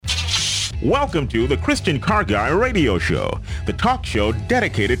Welcome to the Christian Car Guy Radio Show, the talk show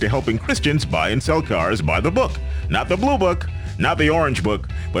dedicated to helping Christians buy and sell cars by the book. Not the blue book, not the orange book,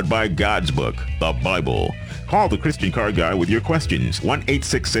 but by God's book, the Bible. Call the Christian Car Guy with your questions,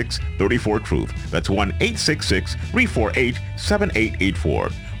 1-866-34-TRUTH. That's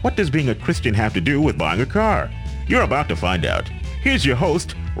 1-866-348-7884. What does being a Christian have to do with buying a car? You're about to find out. Here's your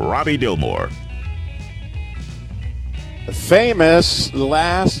host, Robbie Dilmore. Famous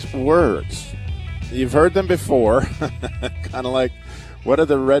last words. You've heard them before. Kind of like, what are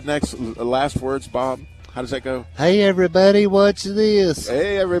the rednecks' last words, Bob? How does that go? Hey, everybody, watch this.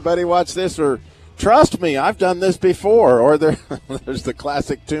 Hey, everybody, watch this. Or, trust me, I've done this before. Or there's the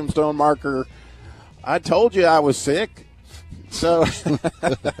classic tombstone marker. I told you I was sick. So,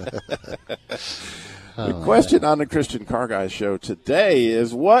 the question on the Christian Car Guy Show today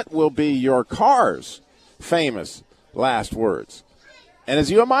is, what will be your car's famous last words? And as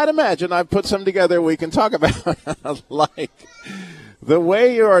you might imagine, I've put some together we can talk about. Like, the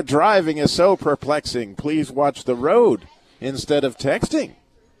way you are driving is so perplexing. Please watch the road instead of texting.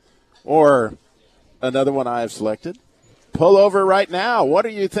 Or another one I have selected. Pull over right now. What are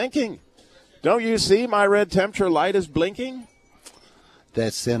you thinking? Don't you see my red temperature light is blinking?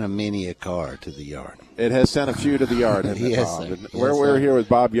 That sent a car to the yard. It has sent a few to the yard, hasn't it, Yes, Bob? sir. Where we're here with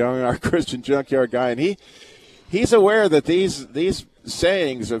Bob Young, our Christian junkyard guy, and he's aware that these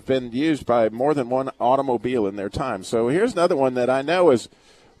sayings have been used by more than one automobile in their time. So here's another one that I know has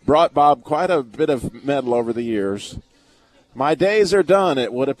brought Bob quite a bit of metal over the years. My days are done,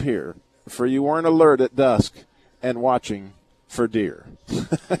 it would appear, for you weren't alert at dusk and watching for deer.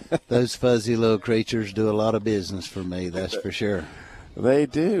 Those fuzzy little creatures do a lot of business for me, that's for sure. They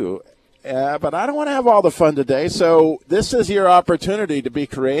do. But I don't want to have all the fun today, so this is your opportunity to be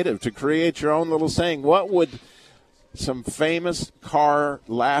creative, to create your own little saying. What would some famous car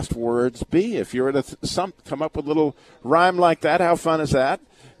last words be? If you were to come up with a little rhyme like that, how fun is that?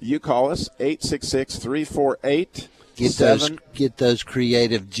 You call us, 866-348. Get those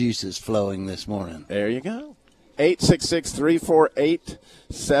creative juices flowing this morning. There you go.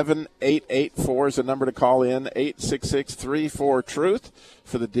 866-348-7884 is the number to call in. 866-34-TRUTH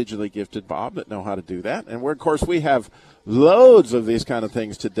for the digitally gifted Bob that know how to do that. And of course, we have loads of these kind of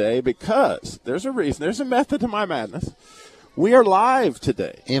things today because there's a reason. There's a method to my madness. We are live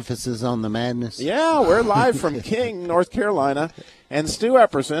today. Emphasis on the madness. Yeah, we're live from King, North Carolina. And Stu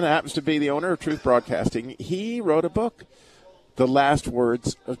Epperson happens to be the owner of Truth Broadcasting. He wrote a book, The Last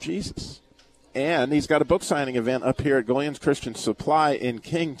Words of Jesus. And he's got a book signing event up here at Golian's Christian Supply in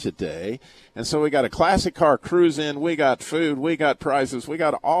King today. And so we got a classic car cruise in. We got food. We got prizes. We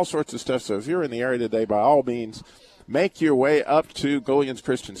got all sorts of stuff. So if you're in the area today, by all means, make your way up to Golian's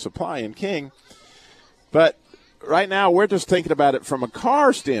Christian Supply in King. But right now we're just thinking about it from a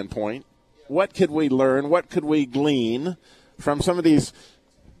car standpoint. What could we learn? What could we glean from some of these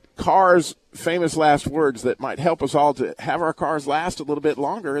cars' famous last words that might help us all to have our cars last a little bit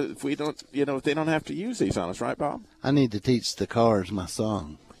longer if we don't, if they don't have to use these on us, right, Bob? I need to teach the cars my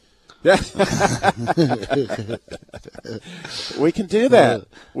song. Yeah. We can do that.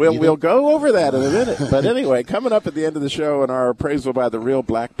 We'll go over that in a minute. But anyway, coming up at the end of the show in our appraisal by the Real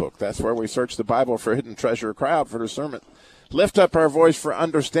Black Book, that's where we search the Bible for hidden treasure, cry out for discernment, lift up our voice for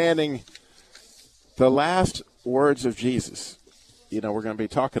understanding the last words of Jesus. We're going to be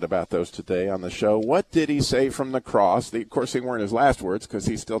talking about those today on the show. What did he say from the cross? Of course, they weren't his last words because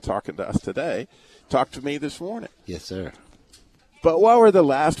he's still talking to us today. Talked to me this morning. Yes, sir. But what were the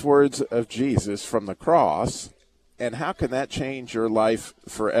last words of Jesus from the cross, and how can that change your life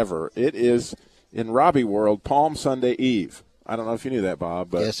forever? It is, in Robbie world, Palm Sunday Eve. I don't know if you knew that,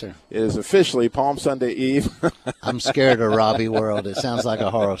 Bob, but yes, sir. It is officially Palm Sunday Eve. I'm scared of Robbie world. It sounds like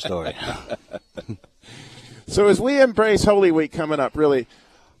a horror story. So as we embrace Holy Week coming up, really,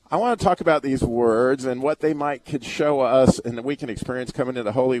 I want to talk about these words and what they could show us and that we can experience coming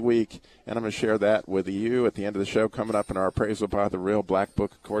into Holy Week. And I'm going to share that with you at the end of the show coming up in our appraisal by the Real Black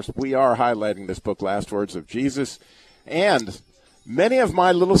Book. Of course, we are highlighting this book, Last Words of Jesus, and many of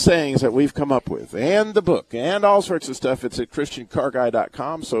my little sayings that we've come up with, and the book, and all sorts of stuff. It's at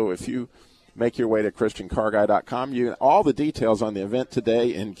ChristianCarGuy.com. So if you make your way to ChristianCarGuy.com, you get all the details on the event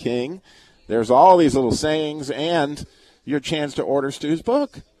today in King. There's all these little sayings and your chance to order Stu's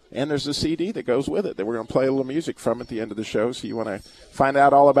book. And there's a CD that goes with it that we're going to play a little music from at the end of the show. So you want to find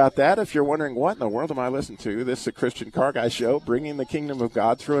out all about that. If you're wondering, what in the world am I listening to? This is a Christian Car Guy show, bringing the kingdom of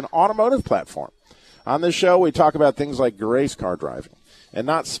God through an automotive platform. On this show, we talk about things like race car driving and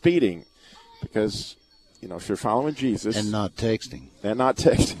not speeding because, if you're following Jesus. And not texting.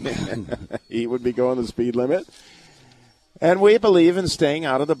 He would be going the speed limit. And we believe in staying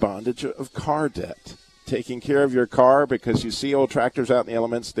out of the bondage of car debt. Taking care of your car, because you see old tractors out in the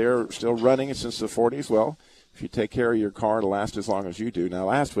elements, they're still running since the 40s. Well, if you take care of your car, it'll last as long as you do. Now,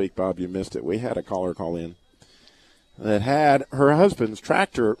 last week, Bob, you missed it. We had a caller call in that had her husband's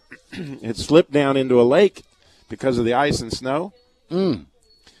tractor had slipped down into a lake because of the ice and snow.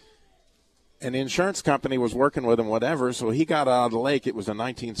 And the insurance company was working with him, whatever, so he got out of the lake. It was a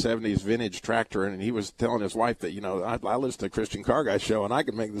 1970s vintage tractor, and he was telling his wife that, I listen to Christian Car Guy show, and I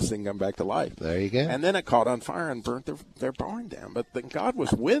could make this thing come back to life. There you go. And then it caught on fire and burnt their barn down. But then God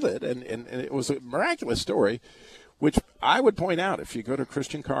was with it, and it was a miraculous story, which I would point out. If you go to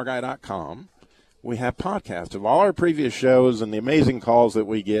ChristianCarGuy.com, we have podcasts of all our previous shows and the amazing calls that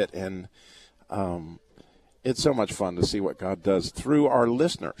we get, and it's so much fun to see what God does through our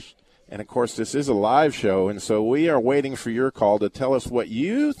listeners. And, of course, this is a live show, and so we are waiting for your call to tell us what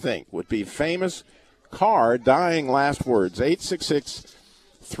you think would be famous car dying last words.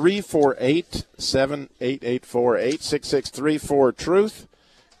 866-348-7884, 866-34-TRUTH.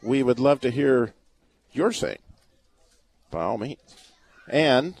 We would love to hear your saying, by all means.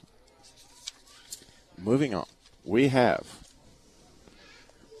 And moving on, we have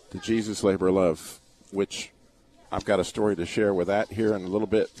the Jesus Labor of Love, which I've got a story to share with that here in a little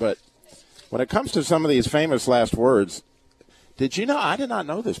bit, but when it comes to some of these famous last words, did you know, I did not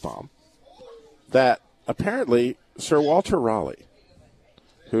know this, Bob, that apparently Sir Walter Raleigh,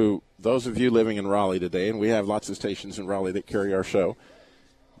 who, those of you living in Raleigh today, and we have lots of stations in Raleigh that carry our show,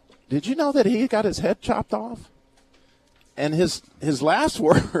 did you know that he got his head chopped off? And his last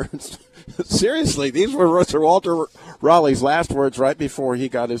words, seriously, these were Sir Walter Raleigh's last words right before he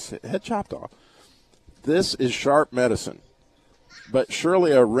got his head chopped off. This is sharp medicine, but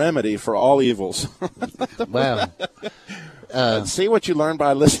surely a remedy for all evils. Wow. See what you learn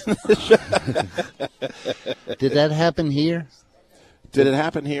by listening to the show. Did that happen here? Did it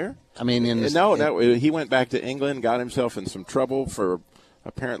happen here? I mean, no. He went back to England, got himself in some trouble for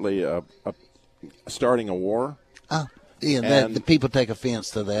apparently starting a war. Oh, yeah. The people take offense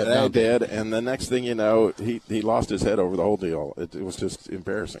to that. They did, and the next thing you know, he lost his head over the whole deal. It was just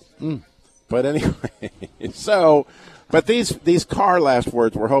embarrassing. But anyway, but these car last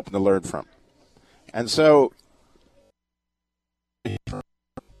words we're hoping to learn from. And so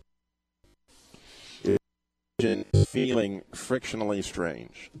is feeling frictionally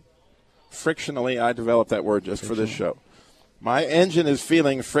strange. Frictionally, I developed that word just for this show. My engine is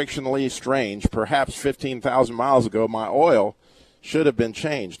feeling frictionally strange. Perhaps 15,000 miles ago, my oil should have been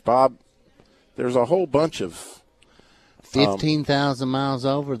changed. Bob, there's a whole bunch of 15,000 miles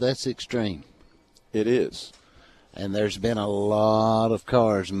over, that's extreme. It is. And there's been a lot of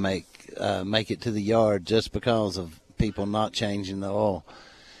cars make it to the yard just because of people not changing the oil.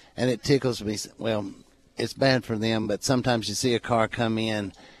 And it tickles me. Well, it's bad for them, but sometimes you see a car come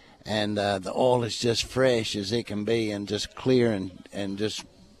in and the oil is just fresh as it can be and just clear and just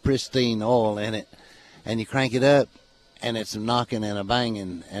pristine oil in it. And you crank it up, and it's a knocking and a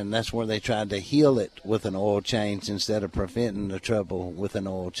banging, and that's where they tried to heal it with an oil change instead of preventing the trouble with an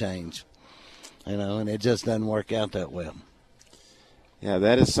oil change. And it just doesn't work out that well. Yeah,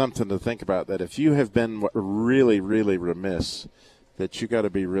 that is something to think about, that if you have been really, really remiss, that you got to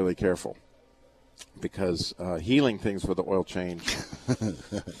be really careful, because healing things with the oil change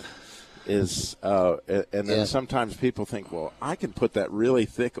is and then sometimes people think, well, I can put that really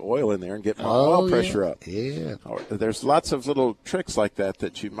thick oil in there and get my oil pressure up. Yeah. There's lots of little tricks like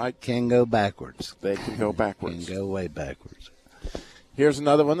that you might can go backwards. They can go backwards. Can go way backwards. Here's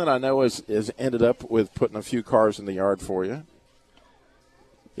another one that I know is ended up with putting a few cars in the yard for you.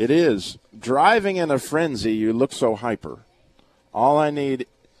 It is driving in a frenzy. You look so hyper. All I need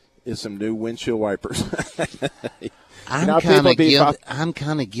is some new windshield wipers. I'm kind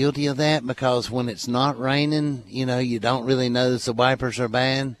of guilty of that, because when it's not raining, you don't really notice the wipers are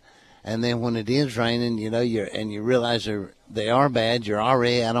bad, and then when it is raining, you realize they are bad. You're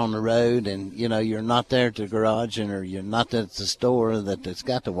already out on the road, and you're not there at the garage, or you're not at the store that's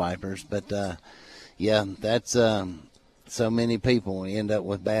got the wipers. But that's so many people end up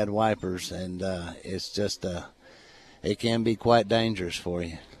with bad wipers, and it's just it can be quite dangerous for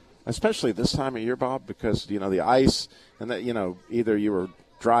you. Especially this time of year, Bob, because, the ice and that, either you were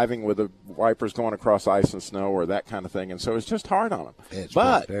driving with the wipers going across ice and snow or that kind of thing. And so it's just hard on them. It's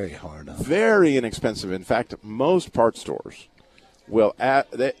very hard on them. Very inexpensive. In fact, most parts stores will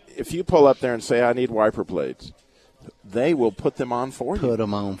if you pull up there and say, I need wiper blades, they will put them on for you. Put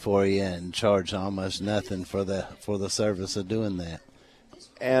them on for you and charge almost nothing for the service of doing that.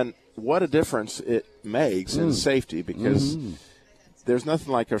 And what a difference it makes in safety, because there's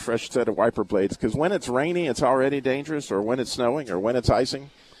nothing like a fresh set of wiper blades, because when it's rainy, it's already dangerous, or when it's snowing, or when it's icing,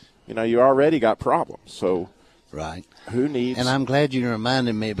 you already got problems. So right. Who needs? And I'm glad you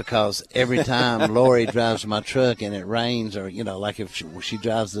reminded me, because every time Lori drives my truck and it rains, or like if she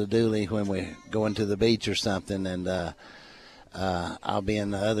drives the dually when we're going to the beach or something, and I'll be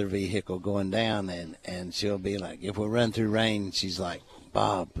in the other vehicle going down, and she'll be like, if we run through rain, she's like,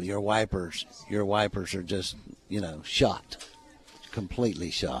 Bob, your wipers are just shot,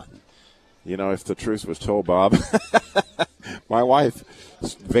 completely shot. If the truth was told, Bob, my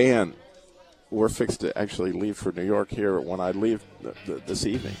wife's van, we're fixed to actually leave for New York here when I leave this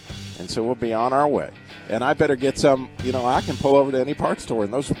evening. And so we'll be on our way. And I better get some, I can pull over to any parts store.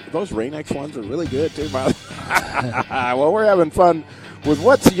 And those Rain-X ones are really good, too. Well, we're having fun with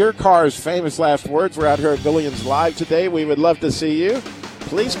What's Your Car's Famous Last Words. We're out here at Billions Live today. We would love to see you.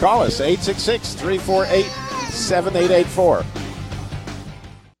 Please call us, 866-348-7884.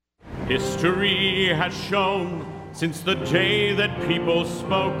 History has shown since the day that people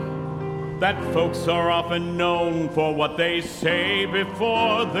spoke that folks are often known for what they say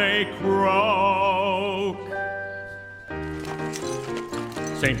before they croak.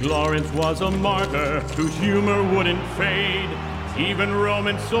 St. Lawrence was a martyr whose humor wouldn't fade. Even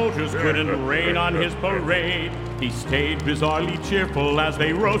Roman soldiers couldn't rain on his parade. He stayed bizarrely cheerful as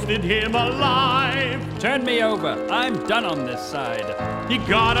they roasted him alive. Turn me over. I'm done on this side. He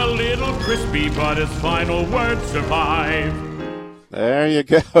got a little crispy, but his final words survive. There you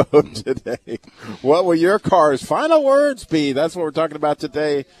go today. What will your car's final words be? That's what we're talking about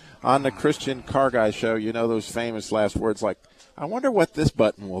today on the Christian Car Guy Show. Those famous last words like, I wonder what this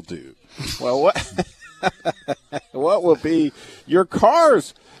button will do. Well, what will be your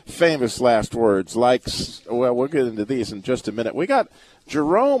car's famous last words? We'll get into these in just a minute. We got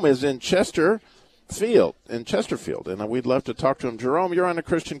Jerome is in Chesterfield, and we'd love to talk to him. Jerome, you're on the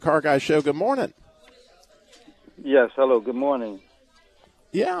Christian Car Guy Show. Good morning. Yes, hello, good morning.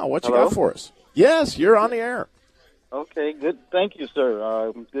 Yeah, what you got for us? Yes, you're on the air. Okay, good. Thank you,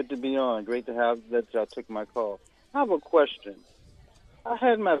 sir. Good to be on. Great to have that y'all took my call. I have a question. I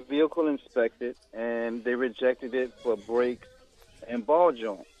had my vehicle inspected, and they rejected it for brakes and ball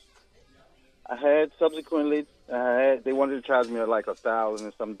joints. They wanted to charge me like $1,000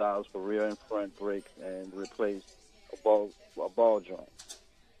 and some dollars for rear and front brakes and replace a ball joint.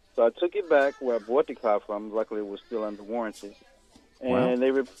 So I took it back where I bought the car from. Luckily, it was still under warranty. And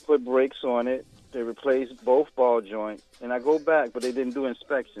they put brakes on it. They replaced both ball joints. And I go back, but they didn't do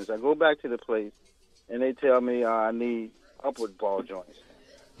inspections. I go back to the place, and they tell me I need upward ball joints.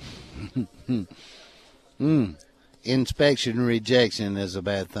 Inspection rejection is a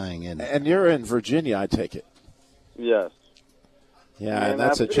bad thing, isn't it? And you're in Virginia, I take it. Yes. Yeah, and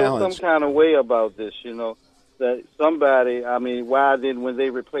that's a challenge. I feel some kind of way about this, that somebody, why didn't, when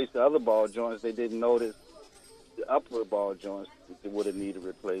they replaced the other ball joints, they didn't notice the upward ball joints that would have needed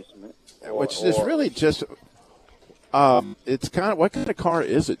replacement. Which is really just, it's kind of, what kind of car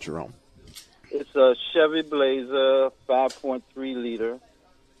is it, Jerome? It's a Chevy Blazer 5.3 liter,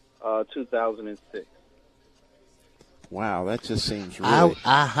 2006. Wow, that just seems really...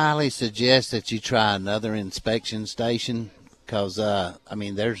 I highly suggest that you try another inspection station, because,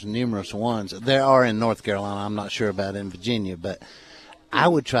 there's numerous ones. There are in North Carolina. I'm not sure about in Virginia, but I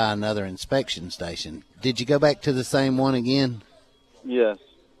would try another inspection station. Did you go back to the same one again? Yes.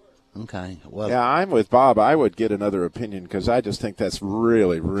 Okay. Well, yeah, I'm with Bob. I would get another opinion, because I just think that's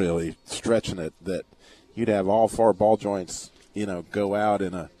really, really stretching it, that you'd have all four ball joints, go out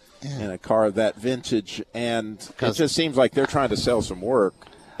in a car of that vintage, and it just seems like they're trying to sell some work.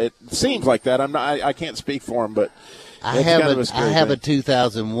 It seems like that. I can't speak for them, but I have a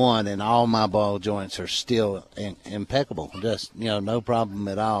 2001, and all my ball joints are still impeccable. Just no problem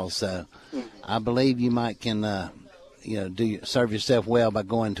at all. So I believe you can serve yourself well by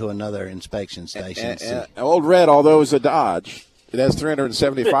going to another inspection station. And Old Red, although it's a Dodge, it has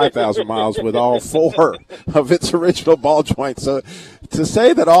 375,000 miles with all four of its original ball joints. So to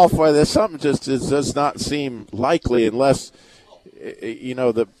say that all four, there's something does not seem likely unless you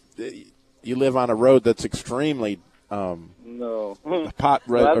live on a road that's extremely pot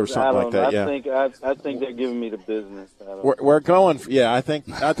red or something like that. I think they're giving me the business. We're going. Yeah, I think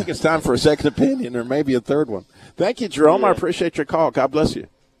it's time for a second opinion or maybe a third one. Thank you, Jerome. Yeah. I appreciate your call. God bless you.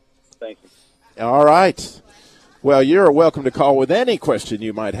 Thank you. All right. Well, you're welcome to call with any question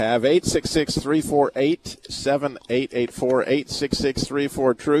you might have. 866-348-7884,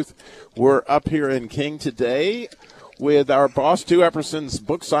 866-34-TRUTH. We're up here in King today with our boss, Stu Epperson's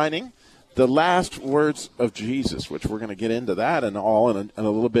book signing, The Last Words of Jesus, which we're going to get into that and all in a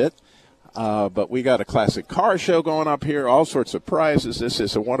little bit. But we got a classic car show going up here, all sorts of prizes. This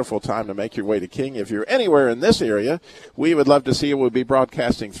is a wonderful time to make your way to King. If you're anywhere in this area, we would love to see you. We'll be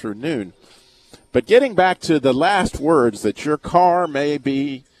broadcasting through noon. But getting back to the last words that your car may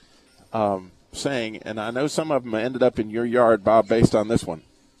be saying, and I know some of them ended up in your yard, Bob, based on this one.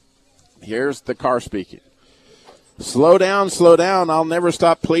 Here's the car speaking. Slow down, I'll never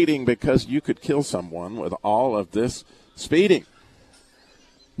stop pleading, because you could kill someone with all of this speeding.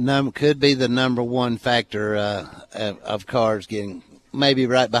 Could be the number one factor of cars getting, maybe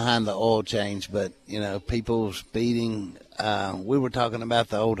right behind the oil change, but, people speeding. We were talking about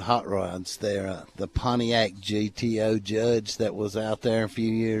the old hot rods there, the Pontiac GTO Judge that was out there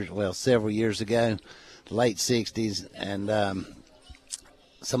several years ago, late 60s, and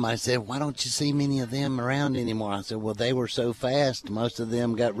somebody said, why don't you see many of them around anymore? I said, well, they were so fast, most of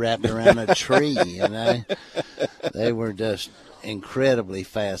them got wrapped around a tree, They were just incredibly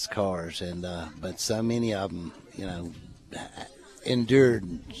fast cars, and but so many of them,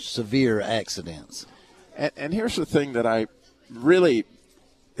 endured severe accidents. And here's the thing that I really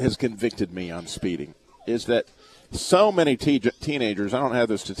has convicted me on speeding, is that so many teenagers, I don't have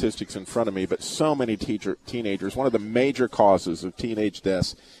the statistics in front of me, but so many teenagers, one of the major causes of teenage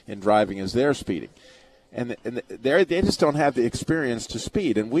deaths in driving is their speeding. And they just don't have the experience to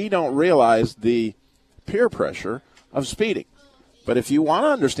speed, and we don't realize the peer pressure of speeding. But if you want to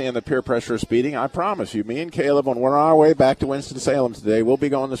understand the peer pressure of speeding, I promise you, me and Caleb, when we're on our way back to Winston-Salem today, we'll be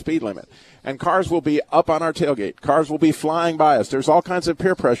going the speed limit. And cars will be up on our tailgate. Cars will be flying by us. There's all kinds of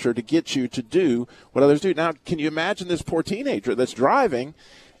peer pressure to get you to do what others do. Now, can you imagine this poor teenager that's driving,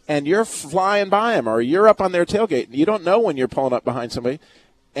 and you're flying by him, or you're up on their tailgate, and you don't know when you're pulling up behind somebody,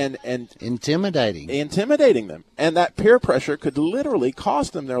 and intimidating them. And that peer pressure could literally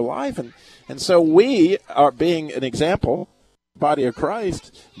cost them their life. And so we are being an example, body of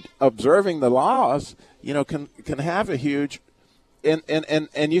Christ, observing the laws, can have a huge,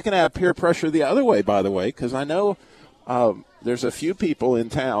 and you can have peer pressure the other way, by the way, because I know there's a few people in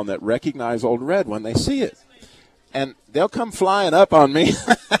town that recognize Old Red when they see it, and they'll come flying up on me.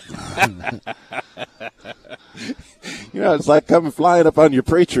 It's like coming flying up on your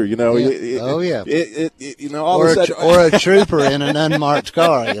preacher, Yeah. All or of a sudden, or a trooper in an unmarked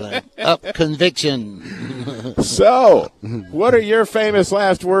car, up conviction. So, what are your famous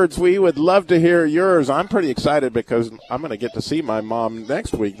last words? We would love to hear yours. I'm pretty excited because I'm going to get to see my mom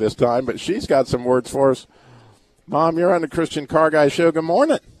next week this time, but she's got some words for us. Mom, you're on the Christian Car Guy Show. Good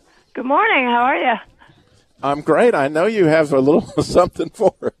morning. Good morning. How are you? I'm great. I know you have a little something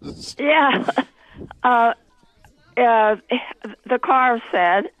for us. Yeah. The car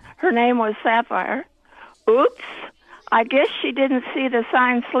said her name was Sapphire. Oops. I guess she didn't see the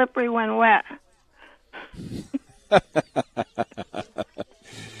sign slippery when wet.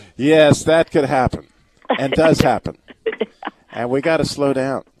 Yes, that could happen, and does happen. And we got to slow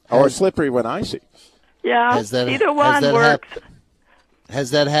down. Or slippery when icy. Yeah, either one works.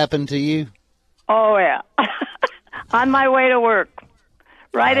 Has that happened to you? Oh, yeah. On my way to work.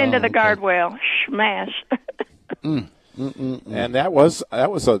 Right into the guardrail. Smash. And that was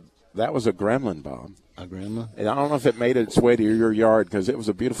a gremlin, Bob. A gremlin? And I don't know if it made its way to your yard because it was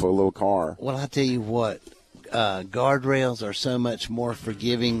a beautiful little car. Well, I tell you what, guardrails are so much more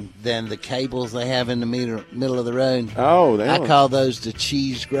forgiving than the cables they have in the middle of the road. Oh, I call those the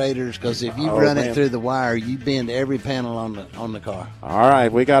cheese graters, because if you run it through the wire, you bend every panel on the car. All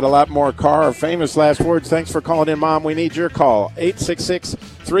right, we got a lot more car famous last words. Thanks for calling in, Mom. We need your call.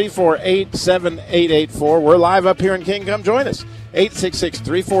 866-348-7884. We're live up here in King. Come join us.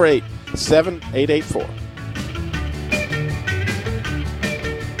 866-348-7884.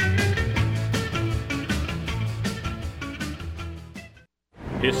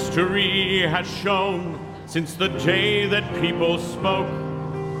 History has shown since the day that people spoke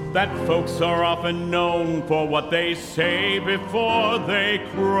that folks are often known for what they say before they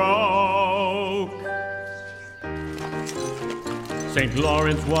croak. St.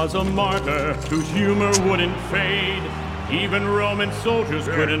 Lawrence was a martyr whose humor wouldn't fade. Even Roman soldiers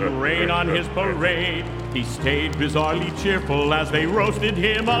couldn't rain on his parade. He stayed bizarrely cheerful as they roasted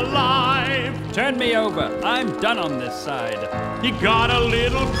him alive. Turn me over. I'm done on this side. He got a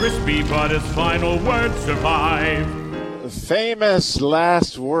little crispy, but his final words survive. Famous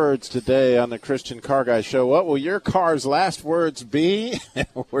last words today on the Christian Car Guy Show. What will your car's last words be?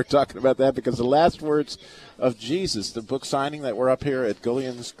 We're talking about that because the last words of Jesus, the book signing that we're up here at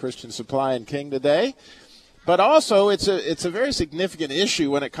Gullian's Christian Supply in King today. But also, it's a very significant issue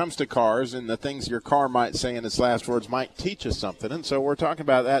when it comes to cars, and the things your car might say in its last words might teach us something. And so we're talking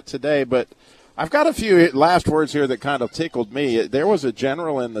about that today. But I've got a few last words here that kind of tickled me. There was a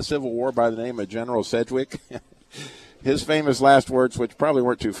general in the Civil War by the name of General Sedgwick. His famous last words, which probably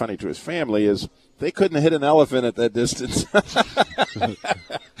weren't too funny to his family, is, "They couldn't hit an elephant at that distance."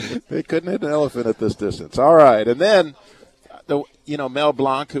 They couldn't hit an elephant at this distance. All right. And then, Mel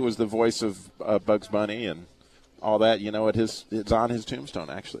Blanc, who was the voice of Bugs Bunny and all that, it's on his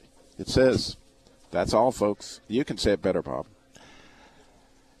tombstone, actually. It says, "That's all, folks." You can say it better, Bob.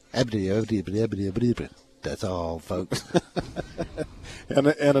 That's all, folks. And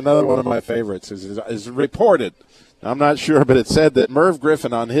another one of my favorites is reported. I'm not sure, but it said that Merv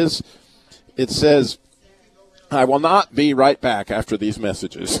Griffin it says, "I will not be right back after these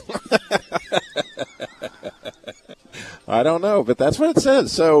messages." I don't know, but that's what it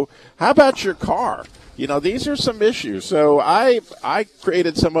says. So how about your car? These are some issues. So I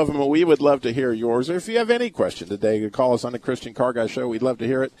created some of them, and we would love to hear yours. Or if you have any question today, you can call us on the Christian Car Guy Show. We'd love to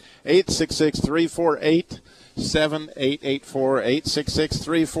hear it. 866-348-7884,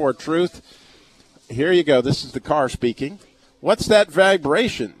 866-34-TRUTH. Here you go. This is the car speaking. "What's that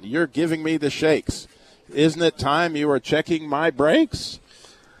vibration? You're giving me the shakes. Isn't it time you were checking my brakes?"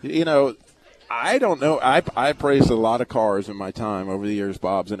 I don't know. I praised a lot of cars in my time over the years,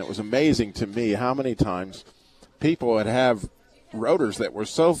 Bob's, and it was amazing to me how many times people would have rotors that were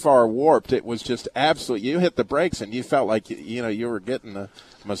so far warped, it was just absolute. You hit the brakes and you felt like, you were getting a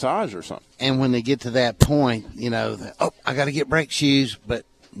massage or something. And when they get to that point, I got to get brake shoes, but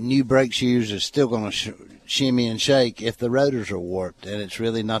new brake shoes are still going to shimmy and shake if the rotors are warped, and it's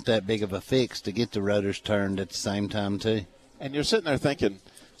really not that big of a fix to get the rotors turned at the same time, too. And you're sitting there thinking,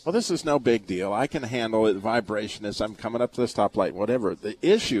 well, this is no big deal. I can handle it. Vibration as I'm coming up to the stoplight, whatever. The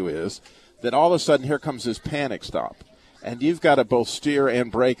issue is that all of a sudden here comes this panic stop. And you've got to both steer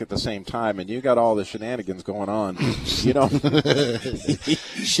and brake at the same time, and you've got all the shenanigans going on.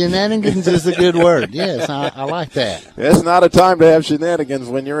 Shenanigans is a good word. Yes, I like that. It's not a time to have shenanigans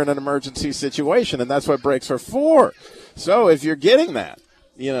when you're in an emergency situation, and that's what brakes are for. So if you're getting that,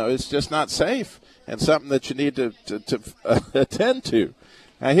 it's just not safe and something that you need to attend to.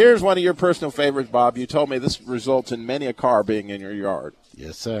 Now, here's one of your personal favorites, Bob. You told me this results in many a car being in your yard.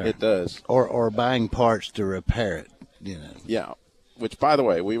 Yes, sir. It does. Or buying parts to repair it, Yeah, which, by the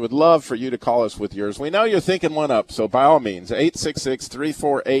way, we would love for you to call us with yours. We know you're thinking one up, so by all means,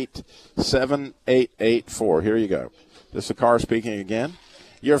 866-348-7884. Here you go. This is the car speaking again.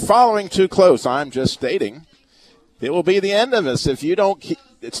 "You're following too close. I'm just stating. It will be the end of us if you don't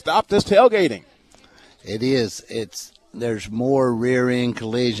stop this tailgating." It is. There's more rear-end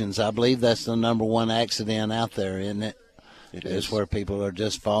collisions. I believe that's the number one accident out there, isn't it? It is is. where people are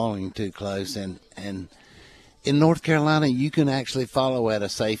just following too close. And in North Carolina, you can actually follow at a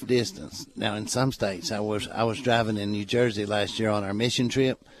safe distance. Now, in some states, I was driving in New Jersey last year on our mission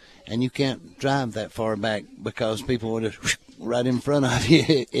trip, and you can't drive that far back because people will just right in front of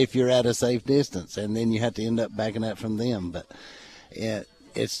you if you're at a safe distance, and then you have to end up backing up from them. But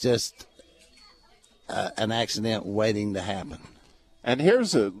it's just an accident waiting to happen. And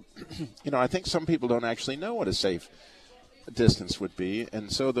here's I think some people don't actually know what a safe distance would be.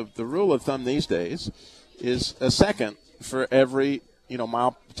 And so the rule of thumb these days is a second for every,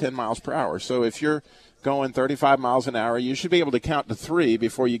 mile, 10 miles per hour. So if you're going 35 miles an hour, you should be able to count to 3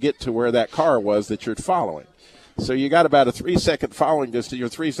 before you get to where that car was that you're following. So you got about a 3-second following distance. You're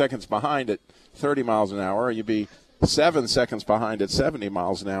 3 seconds behind at 30 miles an hour. You'd be 7 seconds behind at 70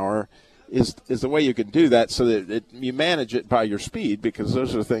 miles an hour. Is the way you can do that so that you manage it by your speed, because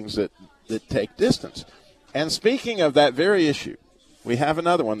those are things that take distance. And speaking of that very issue, we have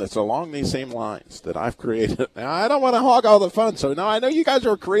another one that's along these same lines that I've created. Now, I don't want to hog all the fun, so no, I know you guys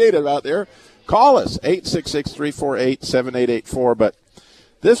are creative out there. Call us, 866-348-7884. But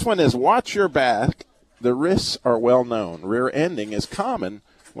this one is watch your back. The risks are well known. Rear ending is common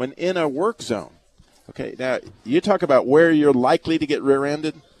when in a work zone. Okay, now you talk about where you're likely to get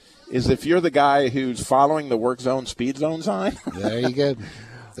rear-ended. Is if you're the guy who's following the work zone speed zone sign. There you go.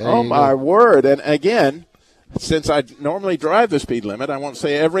 My word. And again, since I normally drive the speed limit, I won't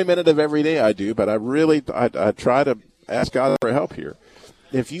say every minute of every day I do, but I try to ask God for help here.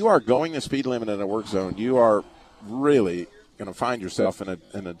 If you are going the speed limit in a work zone, you are really going to find yourself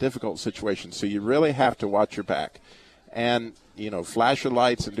in a difficult situation. So you really have to watch your back and, flash your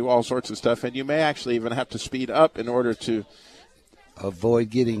lights and do all sorts of stuff. And you may actually even have to speed up in order to avoid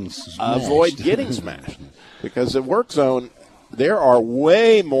getting smashed. Because the work zone, there are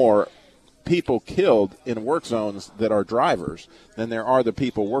way more people killed in work zones that are drivers than there are the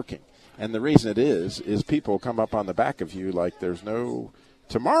people working. And the reason it is people come up on the back of you like there's no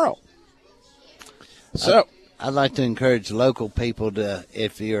tomorrow. So I'd like to encourage local people to,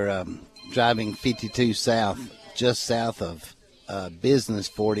 if you're driving 52 south, just south of Business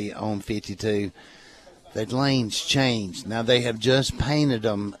 40 on 52. The lanes changed. Now they have just painted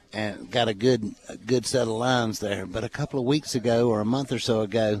them and got a good set of lines there. But a couple of weeks ago or a month or so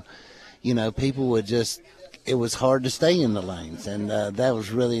ago, people would just, it was hard to stay in the lanes, and that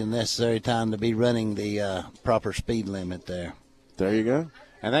was really a necessary time to be running the proper speed limit there. There you go.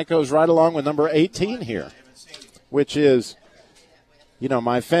 And that goes right along with number 18 here, which is,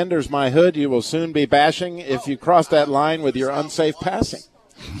 my fender's my hood, you will soon be bashing if you cross that line with your unsafe passing.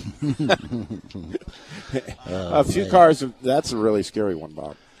 A few cars, that's a really scary one,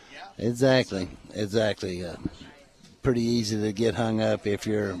 Bob. Exactly. Pretty easy to get hung up if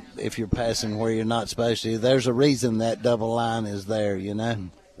you're passing where you're not supposed to. There's a reason that double line is there,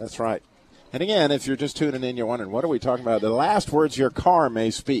 That's right. And again, if you're just tuning in, you're wondering, what are we talking about? The last words your car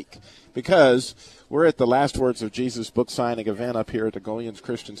may speak. Because we're at the Last Words of Jesus book signing event up here at the Golian's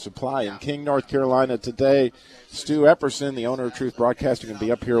Christian Supply in King, North Carolina today. Stu Epperson, the owner of Truth Broadcasting, will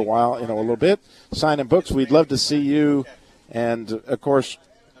be up here a little bit, signing books. We'd love to see you. And, of course,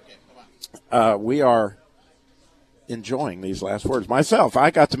 we are enjoying these last words. Myself,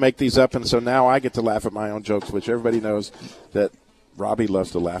 I got to make these up, and so now I get to laugh at my own jokes, which everybody knows that Robbie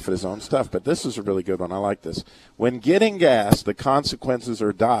loves to laugh at his own stuff. But this is a really good one. I like this. When getting gas, the consequences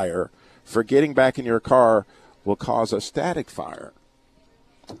are dire. For getting back in your car will cause a static fire.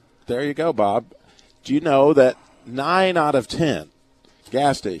 There you go, Bob. Do you know that 9 out of 10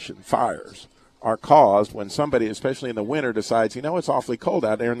 gas station fires are caused when somebody, especially in the winter, decides, it's awfully cold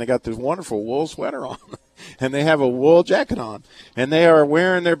out there, and they got this wonderful wool sweater on, and they have a wool jacket on, and they are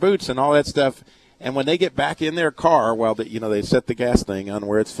wearing their boots and all that stuff. And when they get back in their car, while they set the gas thing on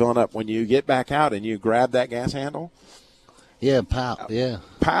where it's filling up, when you get back out and you grab that gas handle,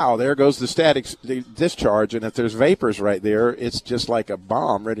 pow, there goes the static discharge. And if there's vapors right there, it's just like a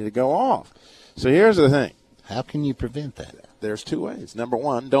bomb ready to go off. So here's the thing. How can you prevent that? There's 2 ways. Number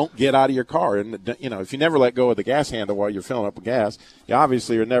one, don't get out of your car. And, if you never let go of the gas handle while you're filling up with gas, you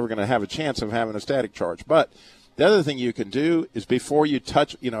obviously are never going to have a chance of having a static charge. But the other thing you can do is before you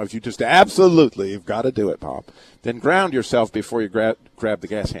touch, if you just absolutely have got to do it, Bob, then ground yourself before you grab the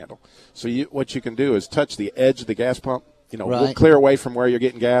gas handle. So what you can do is touch the edge of the gas pump. Right. Clear away from where you're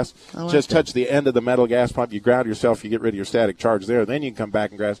getting gas. Just touch the end of the metal gas pump. You ground yourself. You get rid of your static charge there. Then you can come back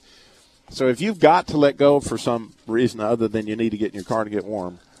and grab. So if you've got to let go for some reason other than you need to get in your car to get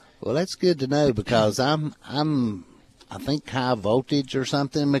warm. Well, that's good to know because I think high voltage or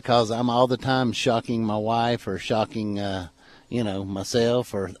something because I'm all the time shocking my wife or shocking,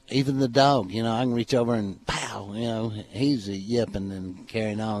 myself or even the dog. I can reach over and pow, he's yipping and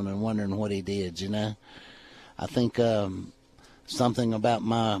carrying on and wondering what he did, I think something about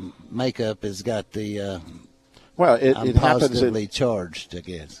my makeup has got the I'm positively charged, I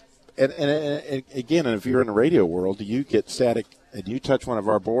guess. And again, if you're in the radio world, you get static and you touch one of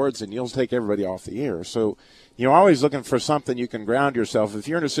our boards and you'll take everybody off the air. So you're always looking for something you can ground yourself. If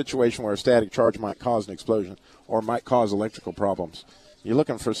you're in a situation where a static charge might cause an explosion or might cause electrical problems, you're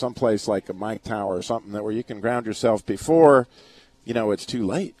looking for some place like a mic tower or something where you can ground yourself before, it's too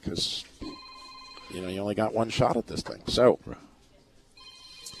late because you only got one shot at this thing. So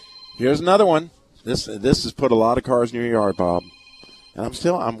here's another one. This has put a lot of cars in your yard, Bob. And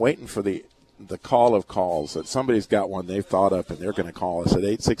I'm waiting for the call of calls that somebody's got one they've thought up and they're going to call us at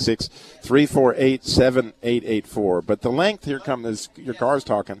 866-348-7884. But the length, here comes your car's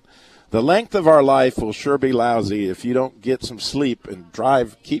talking. The length of our life will sure be lousy if you don't get some sleep and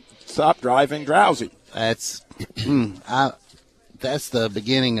stop driving drowsy. That's the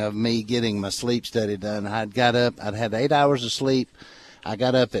beginning of me getting my sleep study done. I'd had 8 hours of sleep. I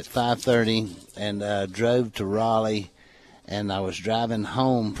got up at 5:30 and drove to Raleigh, and I was driving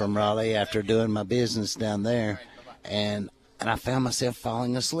home from Raleigh after doing my business down there, and I found myself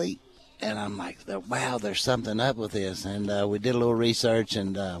falling asleep. And I'm like, wow, there's something up with this. And we did a little research,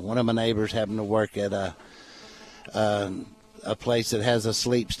 and one of my neighbors happened to work at a place that has a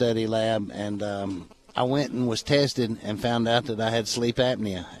sleep study lab, and I went and was tested and found out that I had sleep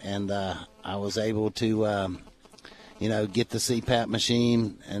apnea, and I was able to, get the CPAP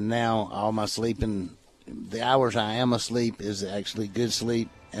machine, and now all my sleeping, the hours I am asleep is actually good sleep,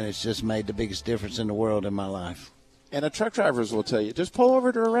 and it's just made the biggest difference in the world in my life. And the truck drivers will tell you, just pull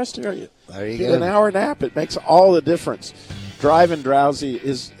over to a rest area. There you Get go. an hour nap. It makes all the difference. Driving drowsy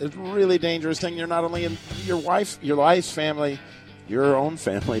is a really dangerous thing. You're not only in your wife's family, your own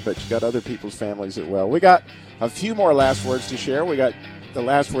family, but you got other people's families as well. We got a few more last words to share. We got the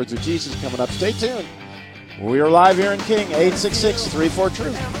last words of Jesus coming up. Stay tuned. We are live here in King,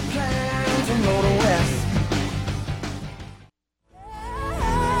 866-34-TRUTH.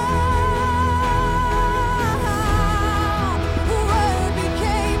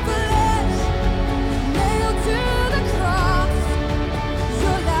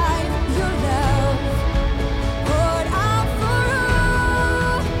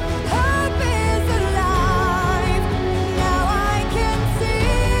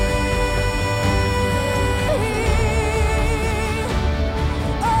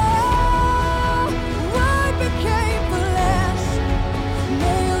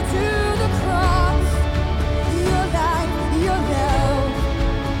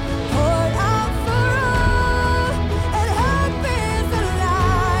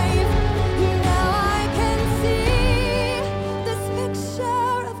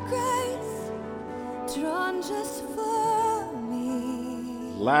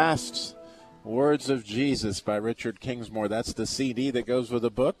 Last Words of Jesus by Richard Kingsmore. That's the CD that goes with the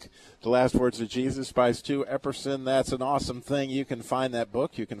book. The Last Words of Jesus by Stu Epperson. That's an awesome thing. You can find that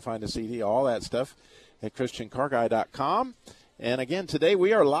book. You can find a CD, all that stuff at ChristianCarGuy.com. And again, today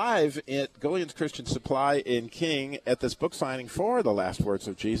we are live at Gillian's Christian Supply in King at this book signing for The Last Words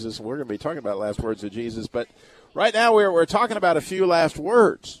of Jesus. We're going to be talking about Last Words of Jesus, but right now we're talking about a few last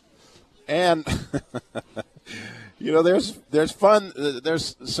words. And you know, there's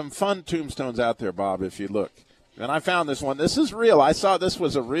some fun tombstones out there, Bob, if you look. And I found this one. This is real. I saw this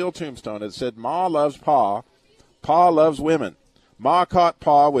was a real tombstone. It said, Ma loves Pa. Pa loves women. Ma caught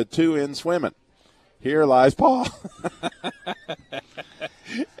Pa with 2 in swimming. Here lies Pa.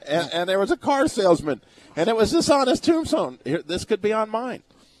 and there was a car salesman. And it was this on his tombstone. Here, this could be on mine.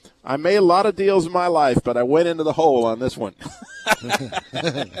 I made a lot of deals in my life, but I went into the hole on this one.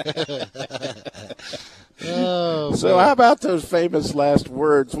 So how about those famous last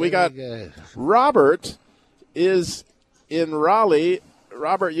words? We got Robert is in Raleigh.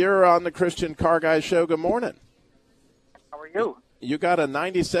 Robert, you're on the Christian Car Guy Show. Good morning. How are you? You got a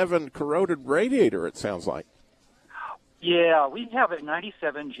 97 corroded radiator, it sounds like. Yeah, we have a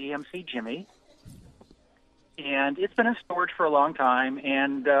 97 GMC Jimmy, and it's been in storage for a long time.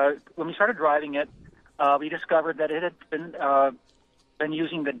 And when we started driving it, we discovered that it had been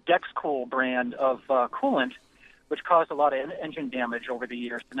using the Dexcool brand of coolant, which caused a lot of engine damage over the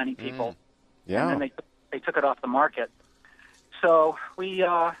years to many people. Yeah. And then they took it off the market. So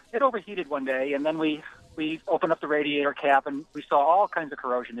it overheated one day, and then we opened up the radiator cap, and we saw all kinds of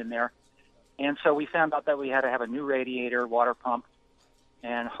corrosion in there. And so we found out that we had to have a new radiator, water pump,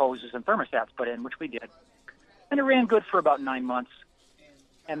 and hoses and thermostats put in, which we did. And it ran good for about 9 months.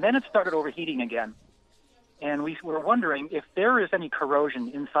 And then it started overheating again. And we were wondering if there is any corrosion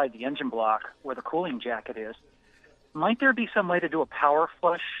inside the engine block where the cooling jacket is. Might there be some way to do a power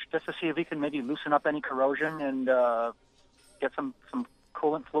flush just to see if we can maybe loosen up any corrosion and get some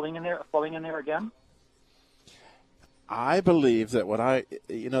coolant flowing in there again? I believe that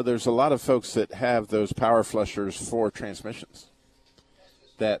there's a lot of folks that have those power flushers for transmissions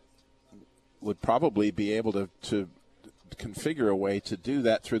that would probably be able to configure a way to do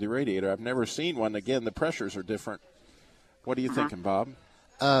that through the radiator. I've never seen one. Again, the pressures are different. What are you thinking, Bob?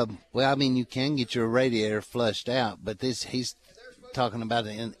 Well, I mean, you can get your radiator flushed out, but he's talking about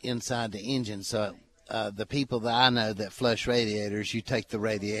it inside the engine. So the people that I know that flush radiators, you take the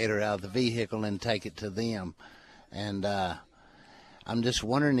radiator out of the vehicle and take it to them. And I'm just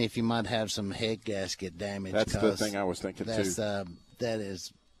wondering if you might have some head gasket damage. That's the thing I was thinking, too. That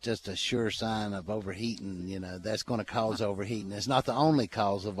is just a sure sign of overheating. You know, that's going to cause overheating. It's not the only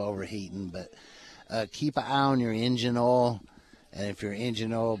cause of overheating, but keep an eye on your engine oil. And if your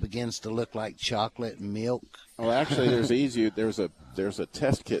engine oil begins to look like chocolate milk. Well, actually, there's a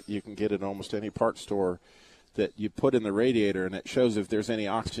test kit you can get at almost any parts store that you put in the radiator, and it shows if there's any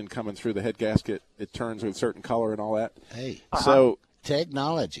oxygen coming through the head gasket. It turns with a certain color and all that. Hey, so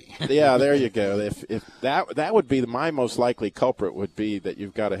technology. Yeah, there you go. If that would be my most likely culprit, would be that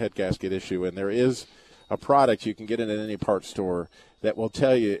you've got a head gasket issue, and there is a product you can get in at any parts store that will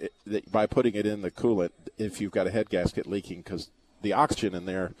tell you that by putting it in the coolant if you've got a head gasket leaking, because the oxygen in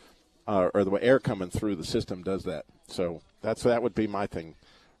there or the air coming through the system does that. So that would be my thing,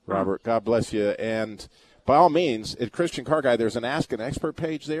 Robert. God bless you. And by all means, at Christian Car Guy, there's an Ask an Expert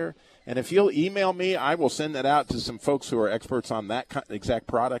page there. And if you'll email me, I will send that out to some folks who are experts on that exact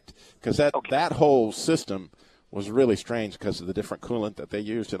product, because that whole system was really strange because of the different coolant that they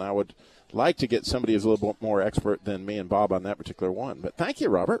used. And I would like to get somebody who's a little bit more expert than me and Bob on that particular one. But thank you,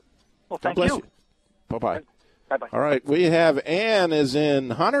 Robert. Well, thank God bless you. Bye-bye. Bye-bye. All right, we have Ann is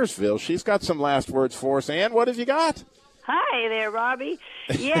in Huntersville. She's got some last words for us. Ann, what have you got? Hi there, Robbie.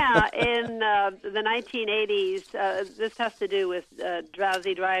 Yeah, in the 1980s, this has to do with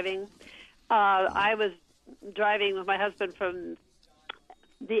drowsy driving. I was driving with my husband from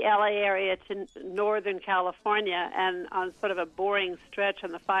the L.A. area to Northern California, and on sort of a boring stretch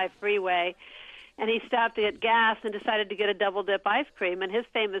on the 5 freeway, and he stopped to get gas and decided to get a double-dip ice cream, and his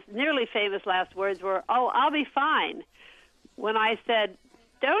nearly famous last words were, "Oh, I'll be fine." When I said,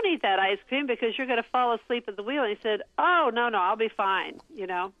 "Don't eat that ice cream because you're going to fall asleep at the wheel," and he said, "Oh, no, I'll be fine," you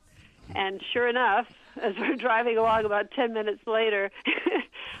know. And sure enough, as we're driving along about 10 minutes later,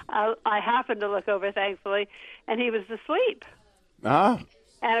 I happened to look over, thankfully, and he was asleep. Ah.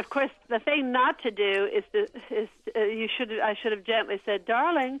 And of course, the thing not to do is I should have gently said,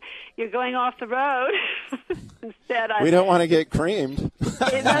 "Darling, you're going off the road." Instead, we don't want to get creamed.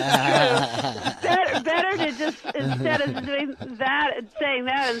 That's true. Better to just, instead of doing that and saying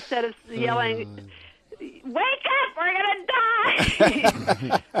that, instead of yelling, wake up, we're going to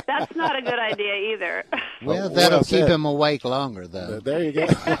die. That's not a good idea either. Well, that'll keep him awake longer, though. There you go.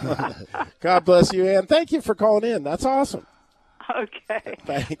 God bless you, Ann. Thank you for calling in. That's awesome. Okay.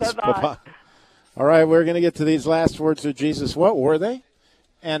 Thanks. Bye-bye. Bye-bye. All right, we're going to get to these last words of Jesus. What were they?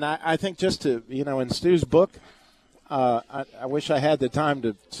 And I think just to, in Stu's book, I wish I had the time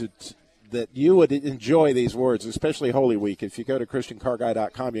to that you would enjoy these words, especially Holy Week. If you go to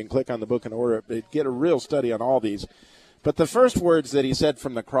ChristianCarGuy.com, you can click on the book and order it. Get a real study on all these. But the first words that he said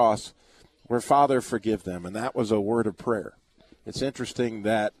from the cross were, Father, forgive them. And that was a word of prayer. It's interesting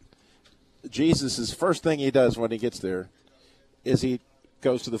that Jesus' first thing he does when he gets there is he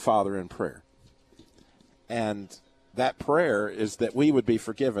goes to the Father in prayer. And that prayer is that we would be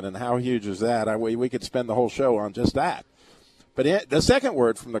forgiven. And how huge is that? We could spend the whole show on just that. But the second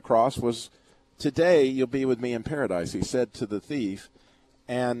word from the cross was, today you'll be with me in paradise, he said to the thief.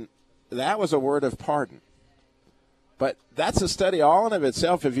 And that was a word of pardon. But that's a study all in of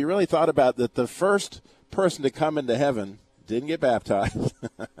itself. If you really thought about that, the first person to come into heaven didn't get baptized.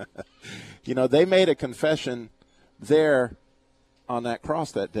 They made a confession there on that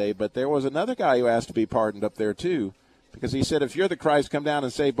cross that day. But there was another guy who asked to be pardoned up there too, because he said, if you're the Christ, come down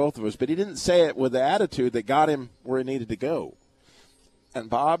and save both of us. But he didn't say it with the attitude that got him where he needed to go. And,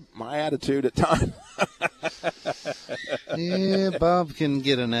 Bob, my attitude at times. Yeah, Bob can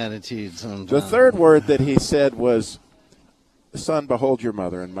get an attitude sometimes. The third word that he said was, son, behold your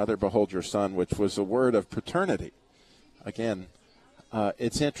mother, and mother, behold your son, which was a word of paternity. Again,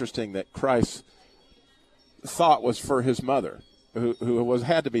 it's interesting that Christ's thought was for his mother, who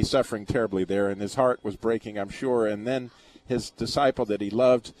had to be suffering terribly there, and his heart was breaking, I'm sure, and then his disciple that he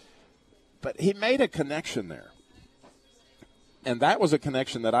loved. But he made a connection there. And that was a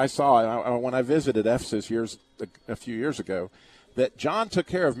connection that I saw when I visited Ephesus a few years ago, that John took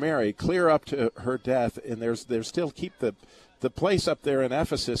care of Mary clear up to her death, and there's still keep the place up there in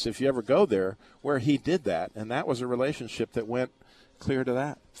Ephesus, if you ever go there, where he did that. And that was a relationship that went clear to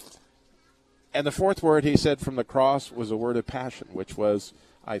that. And the fourth word he said from the cross was a word of passion, which was,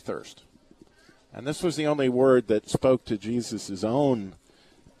 I thirst. And this was the only word that spoke to Jesus' own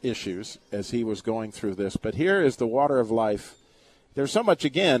issues as he was going through this. But here is the water of life. There's so much,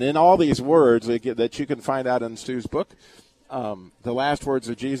 again, in all these words that you can find out in Stu's book. The last words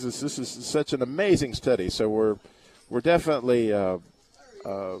of Jesus, this is such an amazing study. So we're definitely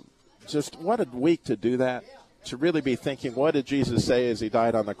just what a week to do that, to really be thinking, what did Jesus say as he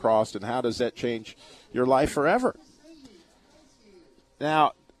died on the cross, and how does that change your life forever?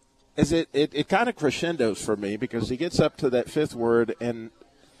 Now, as it kind of crescendos for me, because he gets up to that fifth word, and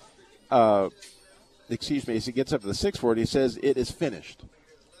as he gets up to the sixth word, he says, it is finished.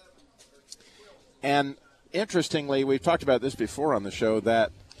 And interestingly, we've talked about this before on the show,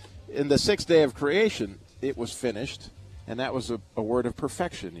 that in the sixth day of creation, it was finished, and that was a word of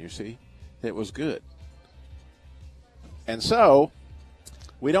perfection, you see. It was good. And so,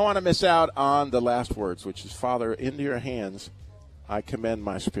 we don't want to miss out on the last words, which is, Father, into your hands I commend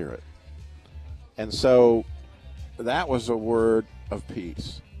my spirit. And so, that was a word of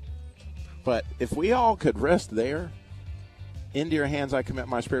peace. But if we all could rest there, into your hands I commit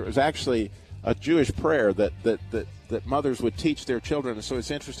my spirit, was actually a Jewish prayer that mothers would teach their children. And so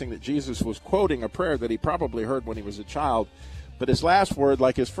it's interesting that Jesus was quoting a prayer that he probably heard when he was a child. But his last word,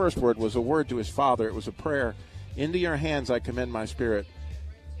 like his first word, was a word to his Father. It was a prayer. Into your hands I commend my spirit.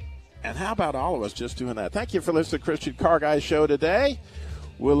 And how about all of us just doing that? Thank you for listening to Christian Car Guy Show today.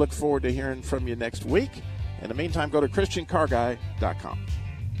 We'll look forward to hearing from you next week. In the meantime, go to ChristianCarGuy.com.